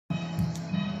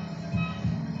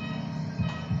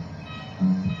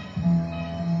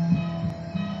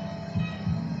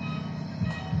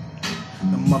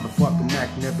motherfucking Mac,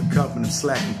 never covering them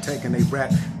slack and taking a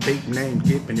rap, big name,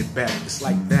 giving it back. It's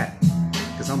like that.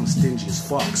 Cause I'm stingy as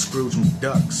fuck, Scrooge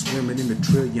McDuck, swimming in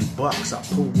 $1 trillion. I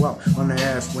pull up on the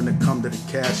ass when it come to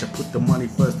the cash. I put the money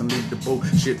first and leave the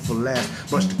bullshit for last.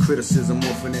 Brush the criticism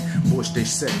off in it, push they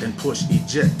set, then push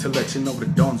eject to let you know the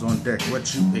dawn's on deck.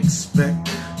 What you expect?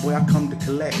 Boy, I come to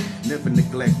collect, never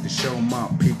neglect to show my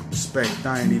people respect.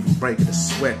 I ain't even breaking a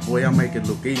sweat, boy, I make it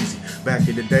look easy. Back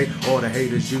in the day, all the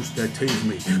haters used to tease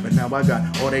me, but now I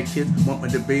got all they kids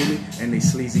wanting to be me, and they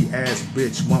sleazy ass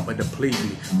bitch wanting to please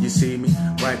me. You see me?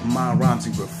 Write my rhymes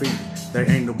and graffiti. There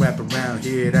ain't no rap around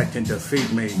here that can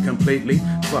defeat me completely.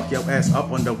 Fuck your ass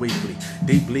up on the weekly.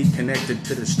 Deeply connected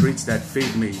to the streets that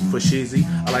feed me. For cheesy,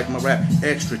 I like my rap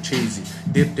extra cheesy.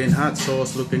 Dipped in hot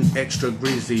sauce, looking extra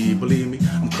greasy. Believe me,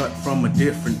 I'm cut from a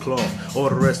different cloth. All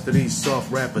the rest of these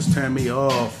soft rappers turn me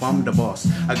off. I'm the boss.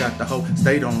 I got the whole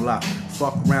state on lock.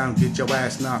 Fuck around, get your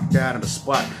ass knocked out of the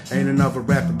spot. Ain't another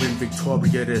rapper in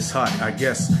Victoria this hot. I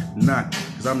guess not,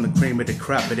 cause I'm the cream of the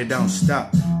crop, but it don't stop.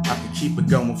 I can keep it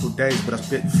going for days, but I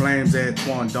spit flames.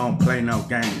 Antwon don't play no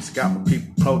games. Got my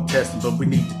people protesting, but we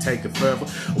need to take it further,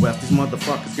 or else these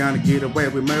motherfuckers gonna get away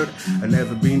with murder. I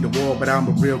never been to war, but I'm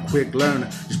a real quick learner.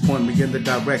 Just point me in the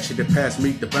direction that pass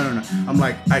me the burner. I'm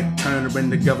like Ike Turner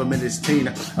and the government is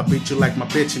Tina. I beat you like my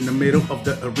bitch in the middle of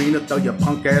the arena. Throw your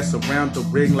punk ass around the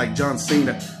ring like John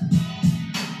Cena.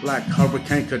 Like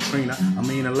Hurricane Katrina. I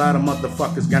mean, a lot of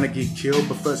motherfuckers gonna get killed,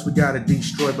 but first we gotta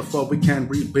destroy before we can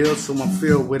rebuild. So I'm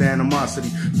filled with animosity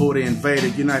for the invader.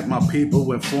 Unite my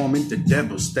people and forming the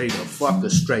devastator. Fuck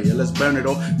Australia, let's burn it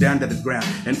all down to the ground.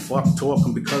 And fuck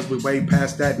talking, because we're way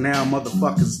past that now.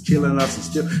 Motherfuckers is killing us and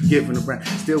still giving around,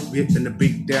 still getting the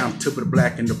beat down, tip of the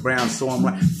black and the brown. So I'm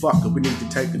like, fuck it, we need to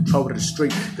take control of the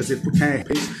street, cause if we can't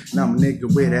peace, now I'm a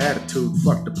nigga with attitude.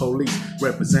 Fuck the police,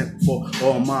 represent for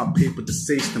all my people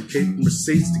deceased. I'm keeping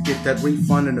receipts to get that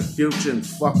refund in the future. And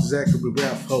fuck Zachary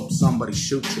Ralph, hope somebody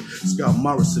shoot you. Scott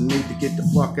Morrison need to get the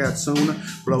fuck out sooner.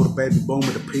 Blow the baby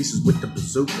boomer to pieces with the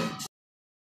bazooka.